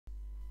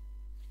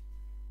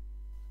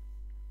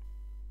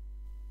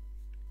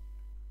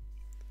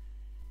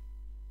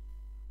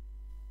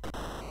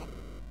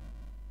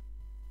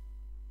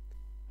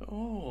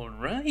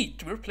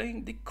Right, we're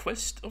playing the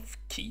Quest of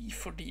Key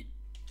for the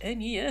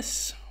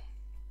NES.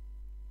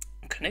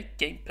 Connect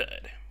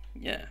gamepad.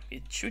 Yeah,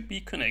 it should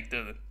be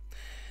connected.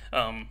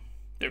 There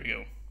we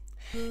go.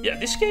 Yeah,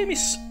 this game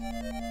is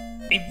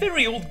a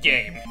very old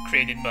game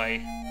created by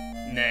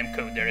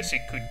Namco there, as you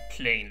could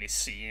plainly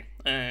see.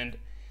 And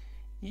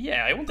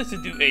yeah, I wanted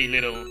to do a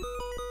little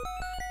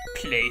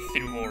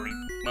playthrough, or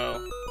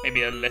well,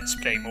 maybe a let's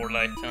play more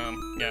like,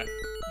 yeah.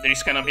 There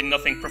is gonna be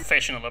nothing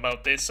professional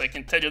about this, I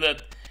can tell you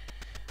that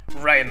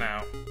right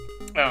now.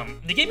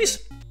 The game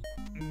is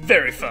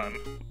very fun.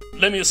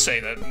 Let me just say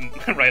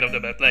that right off the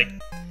bat. Like,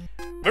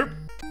 we're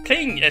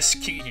playing as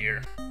Key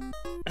here,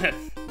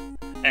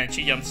 and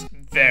she jumps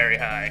very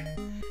high.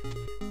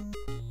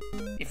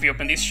 If we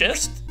open this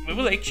chest, we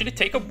will actually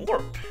take a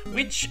warp,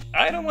 which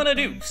I don't want to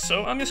do,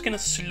 so I'm just gonna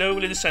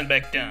slowly descend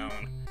back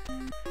down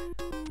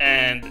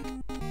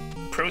and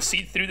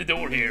proceed through the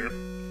door here.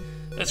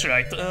 That's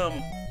right.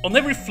 On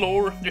every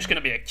floor, there's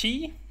gonna be a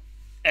key,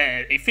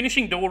 a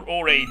finishing door,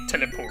 or a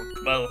teleport.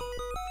 Well,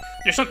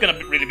 there's not gonna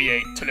really be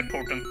a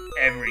teleport on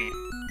every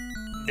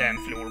damn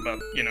floor, but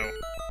you know,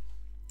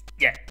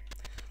 yeah.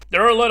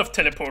 There are a lot of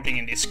teleporting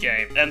in this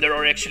game, and there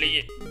are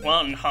actually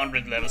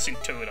 100 levels in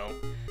total.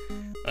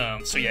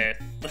 So yeah,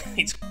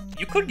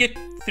 you could get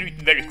through it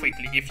very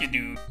quickly if you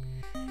do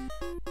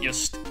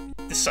just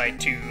decide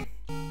to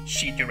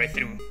cheat your way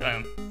through.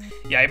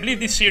 Yeah, I believe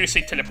this series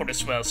is a teleport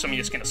as well, so I'm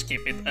just gonna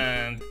skip it,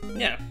 and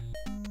yeah.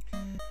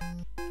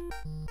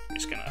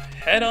 Just gonna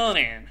head on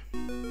in.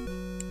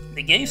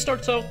 The game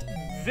starts out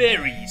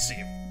very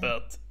easy,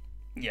 but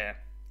yeah,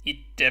 it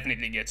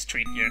definitely gets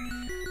trickier.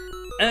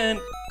 And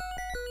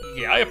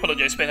yeah, I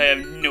apologize, but I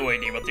have no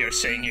idea what they're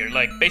saying here.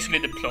 Like, basically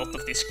the plot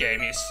of this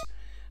game is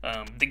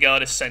the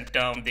goddess sent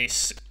down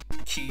this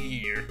key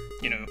here,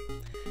 you know,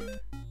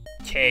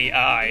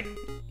 K-I,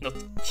 not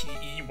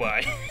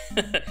K-E-Y,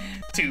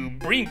 to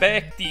bring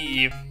back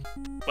the,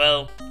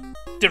 well,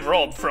 the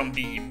rod from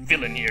the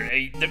villain here.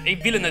 A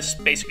villain has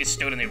basically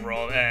stolen a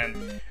rod,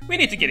 and we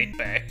need to get it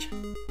back.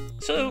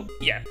 So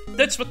yeah,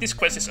 that's what this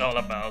quest is all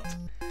about.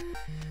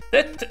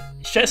 That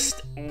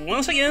chest,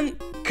 once again,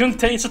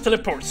 contains a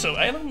teleport, so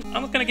I'm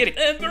not gonna get it.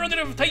 And we're running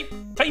out of time.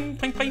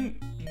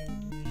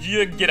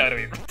 Yeah, get out of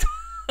here.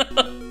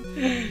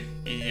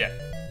 Yeah,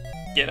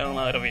 get on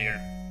out of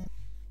here.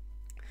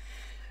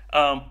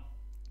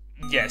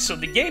 Yeah, so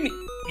the game,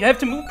 you have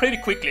to move pretty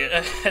quickly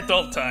at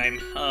all time.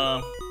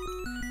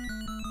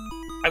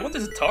 I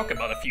wanted to talk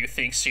about a few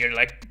things here,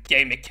 like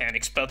game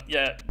mechanics, but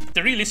yeah,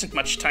 there really isn't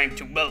much time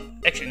to, well,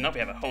 actually now we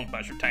have a whole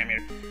bunch of time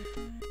here.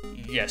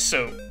 Yeah,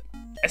 so,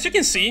 as you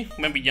can see,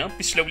 when we jump,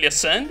 we slowly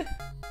ascend,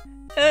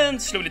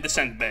 and slowly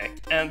descend back,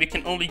 and we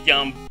can only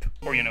jump,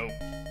 or you know,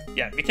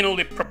 yeah, we can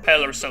only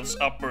propel ourselves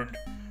upward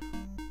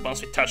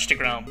once we touch the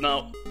ground.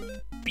 Now,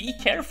 be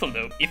careful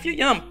though, if you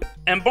jump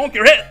and bonk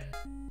your head,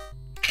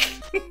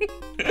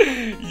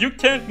 you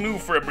can't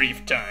move for a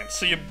brief time,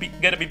 so you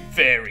gotta be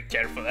very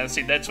careful. And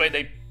see, that's why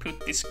they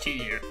put this key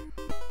here.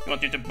 They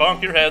want you to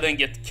bonk your head and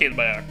get killed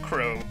by a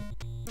crow.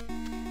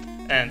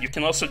 And you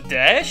can also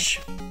dash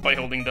by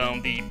holding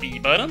down the B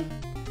button.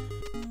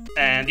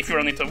 And if you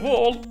run into a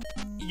wall,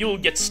 you'll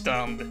get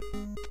stunned.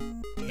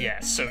 Yeah,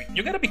 so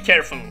you gotta be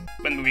careful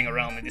when moving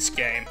around in this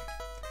game.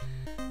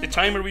 The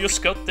timer we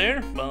just got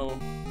there, well,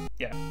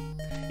 yeah,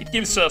 it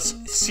gives us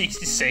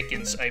 60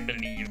 seconds, I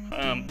believe.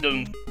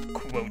 Don't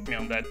quote me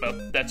on that,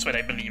 but that's what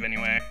I believe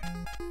anyway.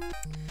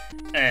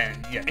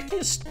 And yeah, we can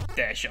just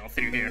dash on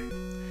through here.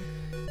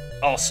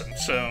 Awesome,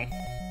 so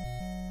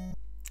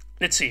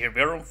let's see here,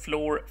 we're on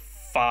floor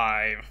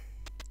 5.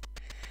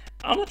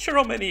 I'm not sure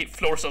how many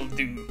floors I'll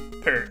do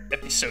per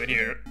episode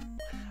here.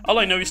 All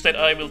I know is that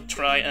I will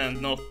try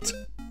and not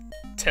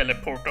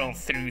teleport on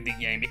through the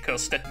game,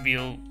 because that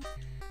will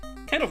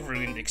kind of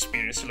ruin the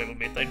experience a little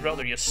bit. I'd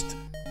rather just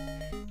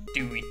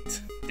do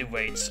it the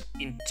way it's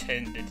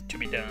intended to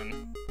be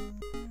done.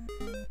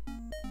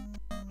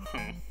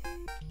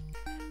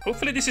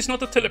 Hopefully this is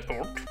not a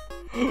teleport.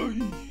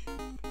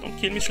 Don't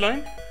kill me,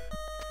 slime.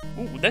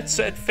 Ooh, that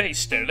sad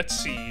face there. Let's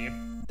see.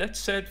 That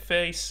sad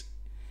face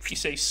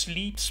is a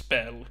sleep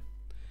spell.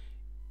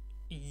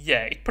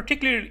 Yeah,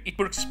 it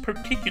works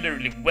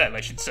particularly well,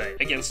 I should say,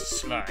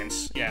 against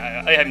slimes.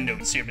 Yeah, I have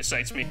notes here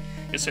besides me,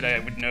 just so that I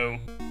would know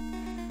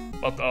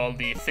what all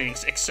the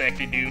things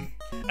exactly do.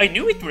 I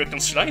knew it worked on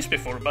slimes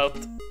before,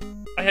 but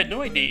I had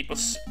no idea it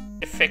was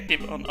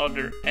effective on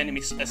other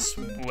enemies as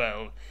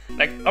well.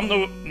 Like, I'm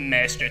no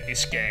master at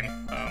this game.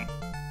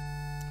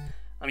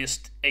 I'm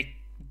just a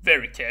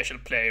very casual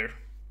player.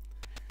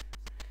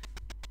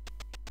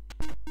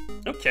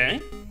 Okay.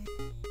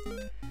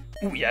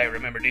 Oh yeah, I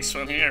remember this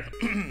one here.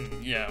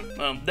 Yeah,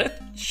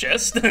 that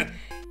chest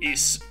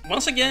is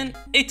once again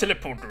a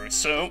teleporter,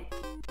 so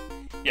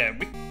yeah,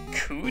 we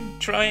could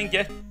try and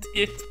get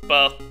it,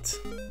 but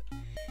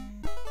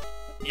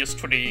just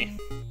for the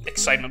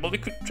excitement, but we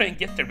could try and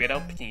get there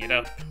without picking it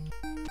up.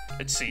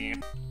 Let's see.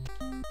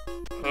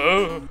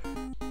 Oh,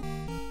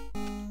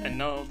 and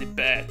now the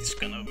bat is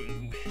gonna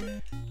move.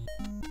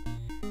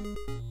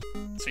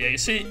 So yeah, you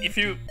see, if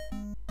you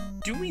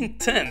do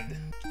intend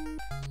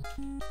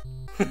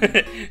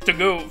to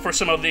go for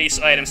some of these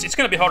items. It's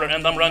gonna be harder,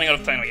 and I'm running out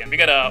of time again. We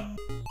gotta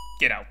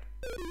get out.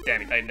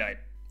 Damn it, I died.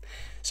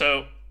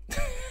 So,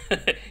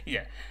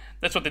 yeah,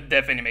 that's what the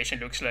death animation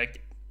looks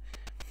like.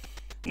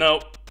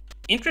 Now,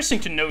 interesting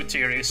to note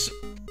here is,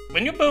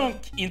 when you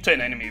bonk into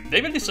an enemy,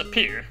 they will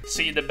disappear.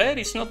 See, the bed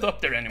is not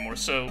up there anymore,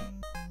 so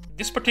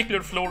this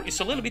particular floor is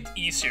a little bit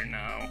easier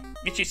now,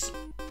 which is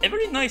a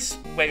very nice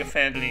way of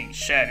handling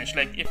challenge.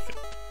 Like, if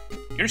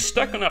you're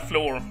stuck on a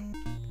floor,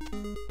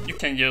 you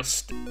can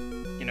just,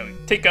 you know,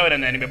 take out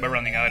an enemy by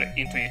running out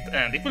into it,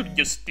 and it will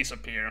just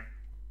disappear.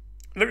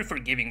 Very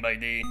forgiving by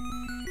the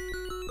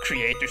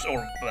creators,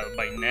 or, well,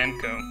 by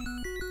Namco.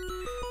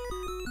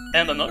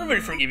 And another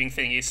very forgiving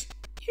thing is,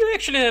 you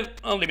actually have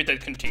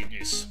unlimited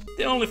continues.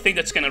 The only thing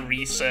that's gonna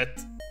reset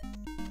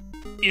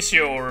is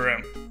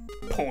your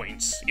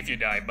points if you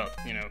die, but,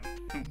 you know,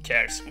 who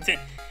cares?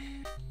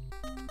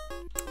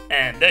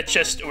 And that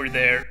chest over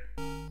there,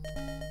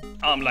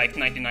 I'm like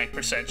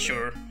 99%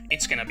 sure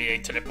it's gonna be a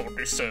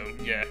teleporter, so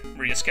yeah,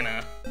 we're just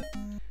gonna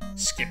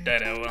skip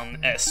that one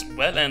as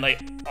well. And I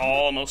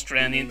almost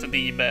ran into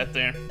the bat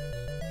there.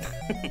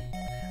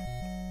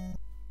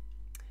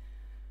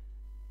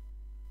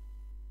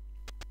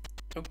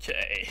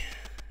 Okay.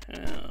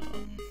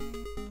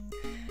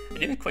 I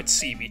didn't quite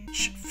see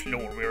which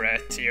floor we're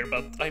at here,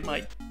 but I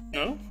might...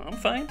 No, I'm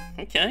fine.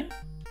 Okay.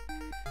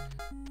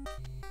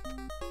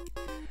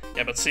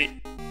 Yeah, but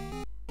see,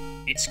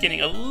 it's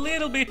getting a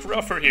little bit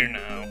rougher here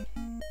now.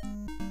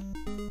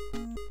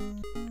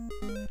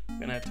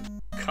 Gonna have to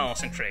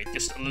concentrate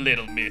just a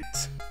little bit.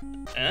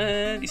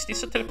 And is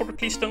this a teleporter?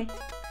 Please don't.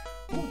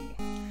 Ooh.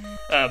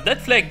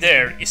 That flag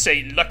there is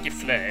a lucky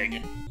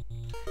flag.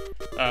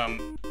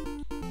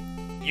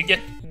 You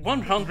get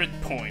 100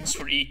 points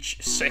for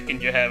each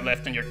second you have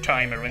left on your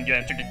timer when you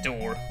enter the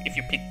door, if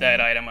you pick that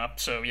item up.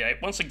 So yeah,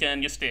 once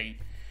again, just a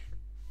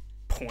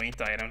point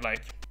item.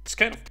 Like, it's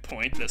kind of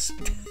pointless.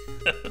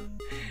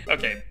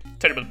 Okay,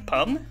 terrible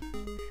pun.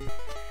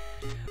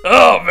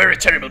 Oh, very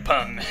terrible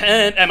pun.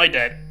 And am I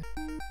dead?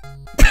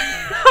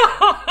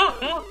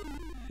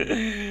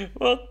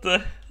 What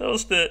the? That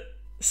was the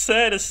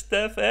saddest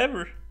death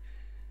ever.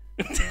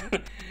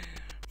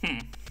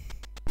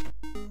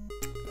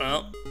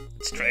 Well,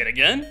 let's try it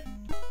again.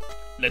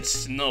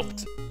 Let's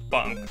not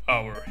bonk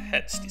our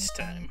heads this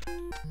time.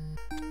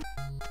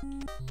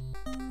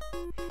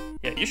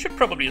 Yeah, you should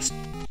probably just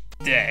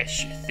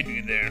dash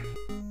through there.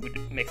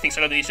 Would make things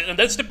a lot easier. And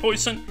that's the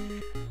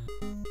poison.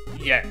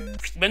 Yeah,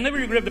 whenever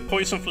you grab the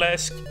poison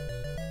flask,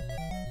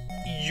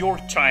 your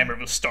timer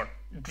will start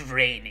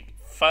draining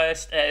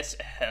fast as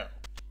hell.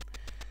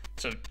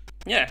 So,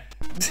 yeah.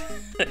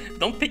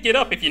 Don't pick it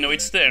up if you know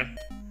it's there.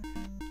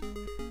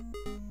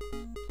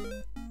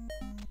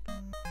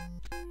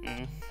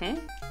 Yeah,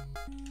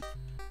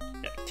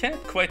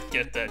 can't quite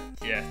get that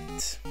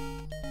yet.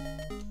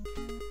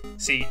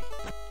 See.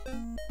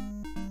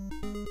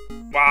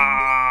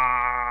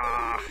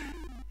 Wow.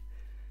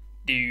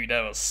 Dude,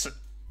 that was...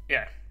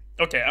 Yeah.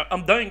 Okay,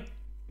 I'm dying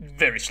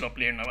very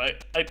sloppily here now.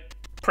 I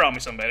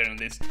promise I'm better than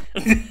this.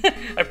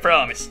 I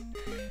promise.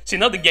 See,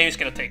 now the game is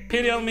gonna take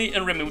pity on me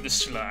and remove the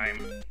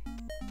slime.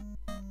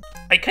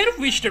 I kind of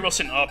wish there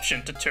was an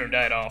option to turn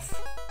that off.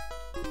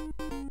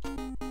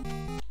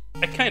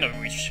 I kind of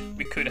wish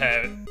we could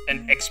have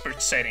an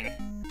expert setting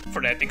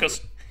for that,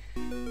 because,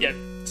 yeah,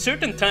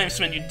 certain times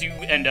when you do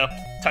end up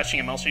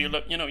touching a monster,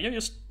 you know,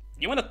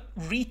 you wanna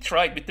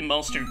retry with the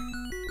monster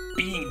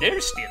being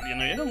there still, you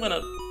know, you don't wanna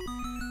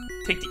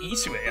take the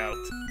easy way out.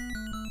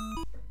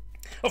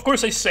 Of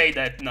course, I say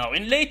that now.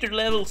 In later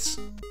levels,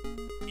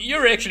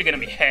 you're actually gonna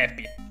be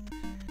happy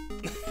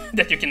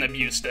that you can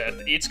abuse that.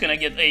 It's gonna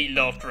get a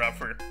lot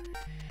rougher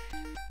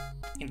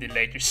in the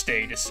later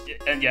stages.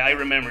 And yeah, I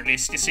remember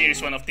this. This here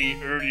is one of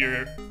the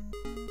earlier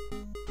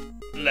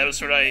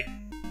levels where I,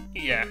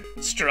 yeah,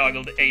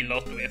 struggled a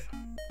lot with.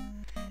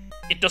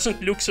 It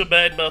doesn't look so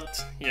bad, but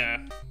yeah.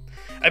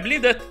 I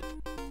believe that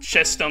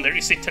chest down there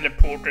is a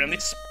teleporter, and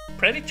it's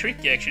pretty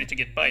tricky actually to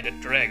get by that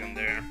dragon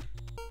there.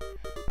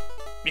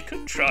 We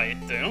could try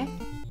it though.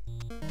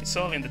 It's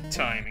all in the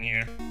timing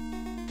here.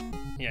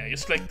 Yeah,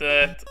 just like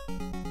that.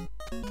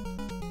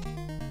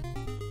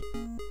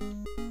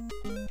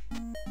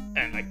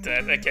 And like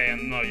that. Okay, I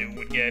know you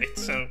would get it,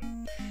 so...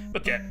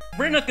 But yeah,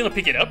 we're not gonna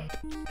pick it up.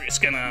 We're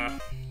just gonna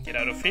get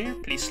out of here.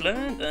 Please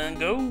land and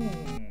go.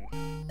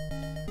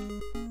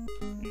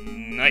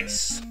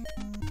 Nice.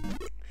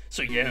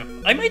 So yeah,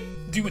 I might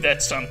do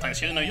that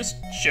sometimes, you know, just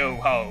show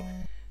how,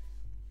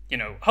 you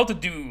know, how to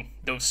do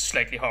those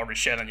slightly harder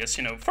challenges,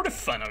 you know, for the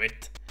fun of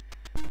it.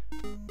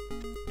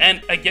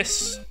 And I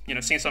guess, you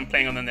know, since I'm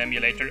playing on an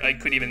emulator, I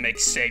could even make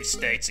save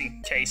states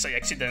in case I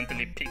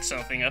accidentally pick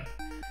something up.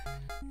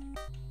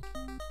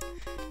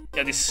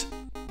 Yeah, this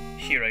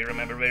here I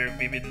remember very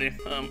vividly.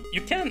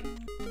 You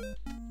can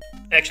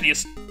actually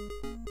just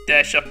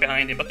dash up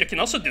behind him, but you can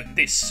also do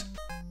this.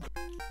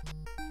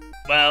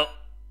 Well,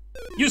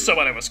 you saw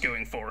what I was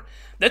going for.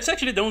 That's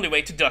actually the only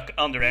way to duck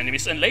under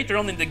enemies, and later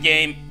on in the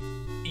game,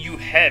 you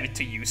have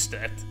to use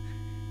that.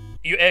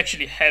 You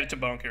actually have to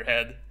bonk your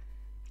head.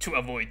 to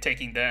avoid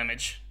taking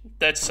damage.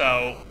 That's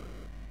how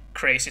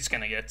crazy it's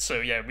gonna get.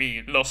 So yeah,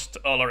 we lost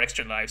all our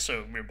extra lives,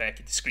 so we're back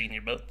at the screen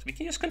here, but we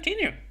can just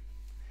continue.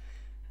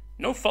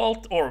 No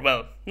fault, or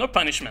well, no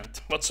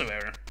punishment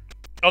whatsoever.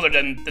 Other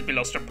than that we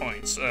lost our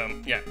points,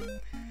 yeah.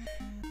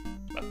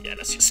 But yeah,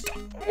 let's just stop.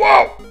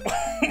 Whoa!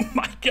 Oh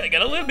my god, I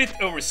got a little bit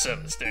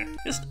overzealous there.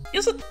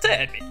 Just a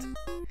tad bit.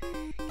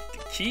 The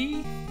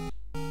key.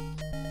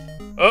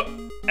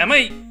 Oh, am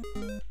I?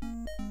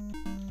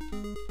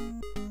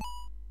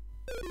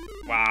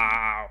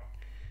 Wow.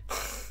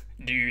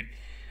 Dude,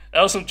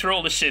 that was some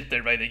troll shit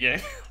there by the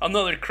game.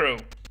 Another crow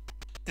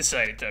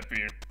decided to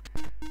appear.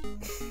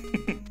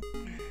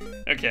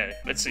 Okay,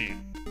 let's see.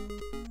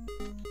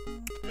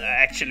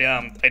 Actually,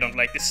 I don't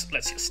like this.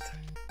 Let's just...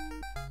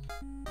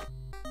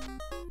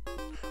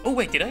 Oh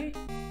wait, did I?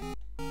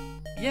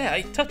 Yeah,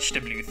 I touched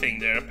the blue thing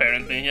there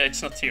apparently. Yeah,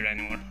 it's not here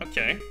anymore.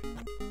 Okay.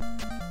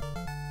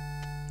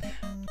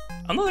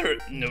 Another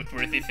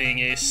noteworthy thing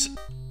is,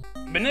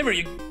 whenever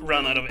you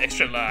run out of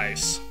extra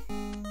lives,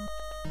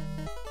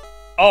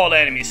 all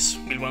enemies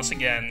will once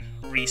again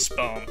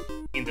respawn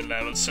in the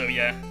level, so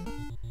yeah.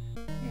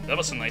 Ooh, that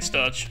was a nice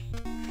dodge.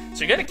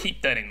 So you gotta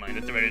keep that in mind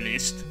at the very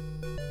least.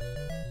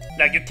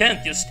 Like, you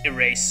can't just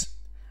erase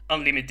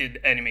unlimited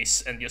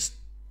enemies and just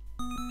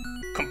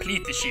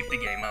completely cheat the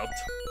game out.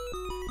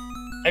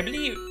 I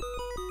believe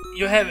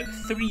you have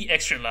 3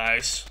 extra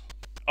lives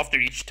after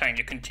each time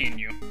you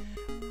continue.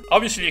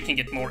 Obviously you can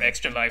get more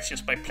extra lives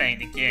just by playing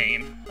the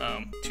game,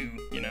 to,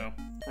 you know,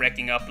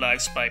 racking up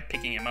lives by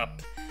picking them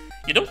up.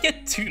 You don't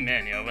get too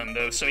many of them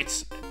though, so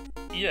it's,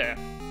 yeah,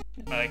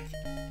 like,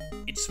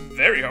 it's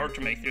very hard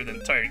to make through the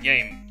entire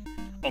game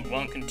on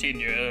one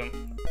continue.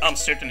 I'm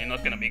certainly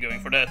not gonna be going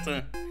for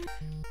that.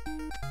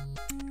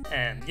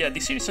 And yeah,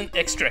 this is an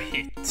extra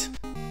hit.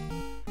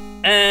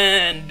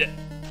 And...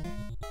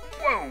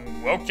 Whoa,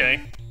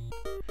 okay.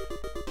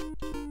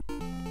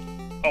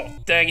 Oh,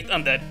 dang it,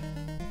 I'm dead.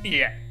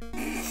 Yeah.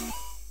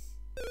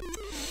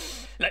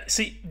 Like,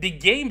 see, the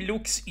game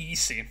looks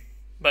easy,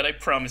 but I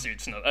promise you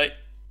it's not.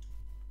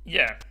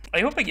 Yeah,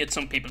 I hope I get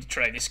some people to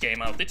try this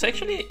game out. It's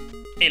actually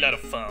a lot of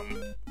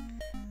fun.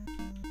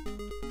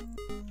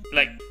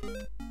 Like,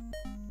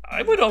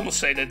 I would almost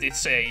say that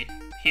it's a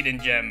hidden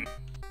gem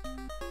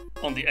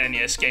on the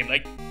NES game.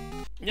 Like,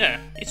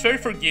 yeah, it's very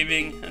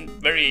forgiving and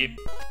very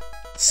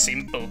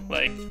simple.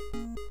 Like,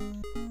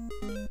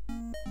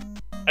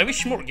 I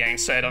wish more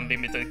games had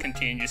unlimited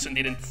continues and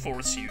didn't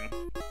force you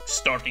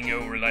starting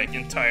over like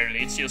entirely.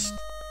 It's just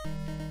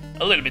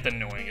a little bit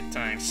annoying at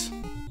times.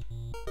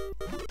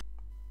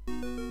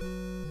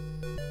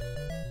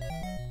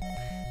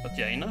 But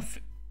yeah, enough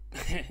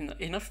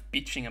enough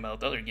bitching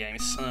about other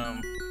games.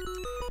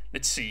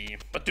 Let's see,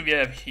 what do we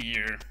have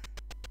here?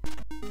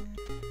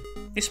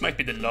 This might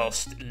be the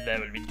last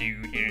level we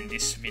do here in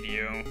this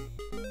video.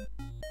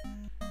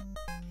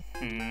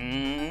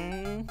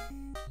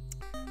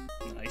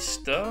 Nice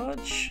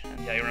dodge.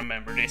 And yeah, I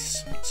remember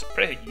this. It's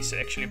pretty easy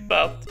actually,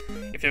 but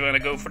if you wanna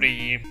go for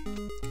the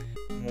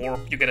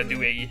warp, you gotta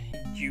do a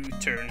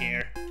U-turn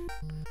here,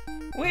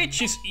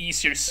 which is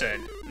easier said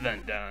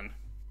than done.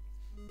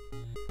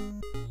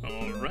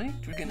 Alright,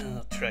 we're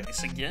gonna try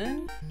this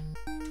again.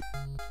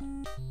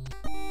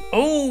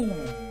 Oh,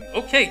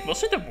 okay, it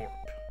wasn't a warp.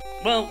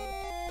 Well,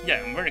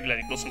 yeah, I'm very glad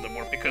it wasn't a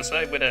warp, because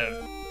I would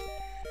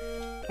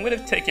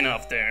have taken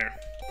off there.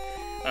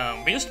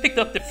 We just picked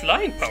up the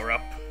flying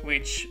power-up,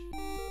 which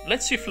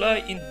lets you fly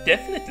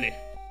indefinitely.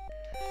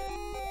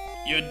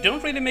 You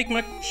don't really make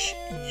much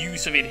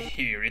use of it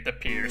here, it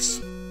appears.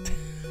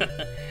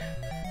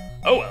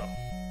 Oh well,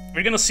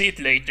 we're gonna see it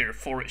later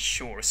for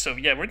sure. So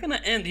yeah, we're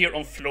gonna end here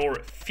on floor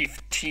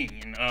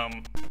 15.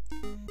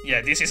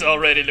 Yeah, this is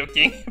already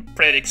looking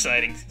pretty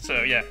exciting.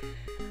 So yeah,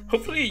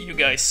 hopefully you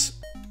guys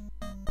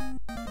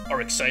are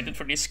excited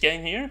for this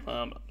game here.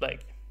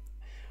 Like,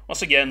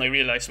 once again, I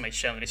realize my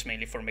channel is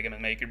mainly for Mega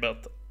Man Maker,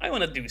 but I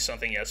want to do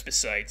something else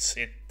besides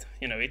it.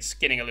 You know, it's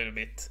getting a little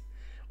bit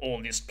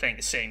old just playing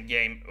the same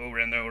game over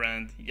and over,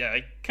 and yeah,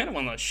 I kind of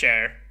want to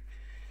share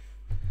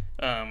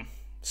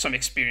some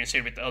experience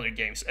here with other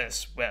games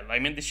as well. I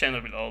mean, the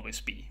channel will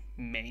always be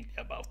mainly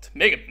about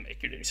Mega Man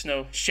Maker. There is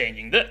no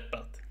changing that,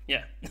 but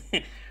yeah.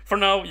 For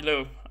now, you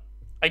know,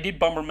 I did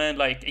Bomberman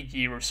like a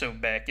year or so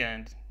back,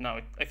 and now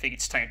I think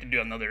it's time to do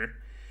another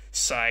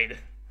side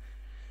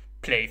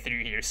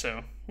playthrough here.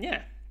 So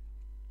yeah,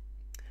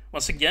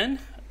 once again,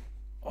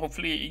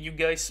 hopefully you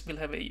guys will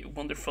have a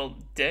wonderful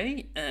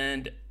day,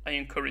 and I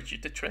encourage you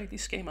to try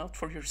this game out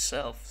for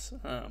yourselves.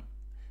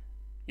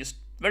 Just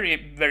very,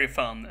 very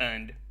fun,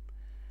 and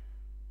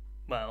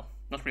well,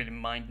 not really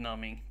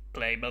mind-numbing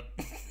play, but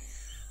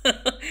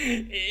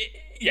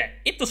yeah,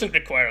 it doesn't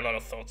require a lot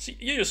of thoughts.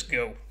 You just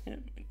go.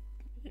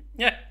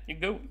 Yeah, you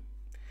go.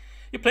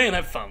 You play and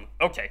have fun.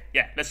 Okay,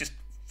 yeah, let's just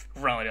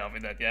round it off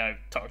with that. Yeah,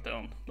 I've talked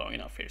on long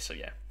enough here, so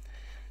yeah.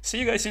 See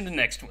you guys in the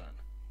next one.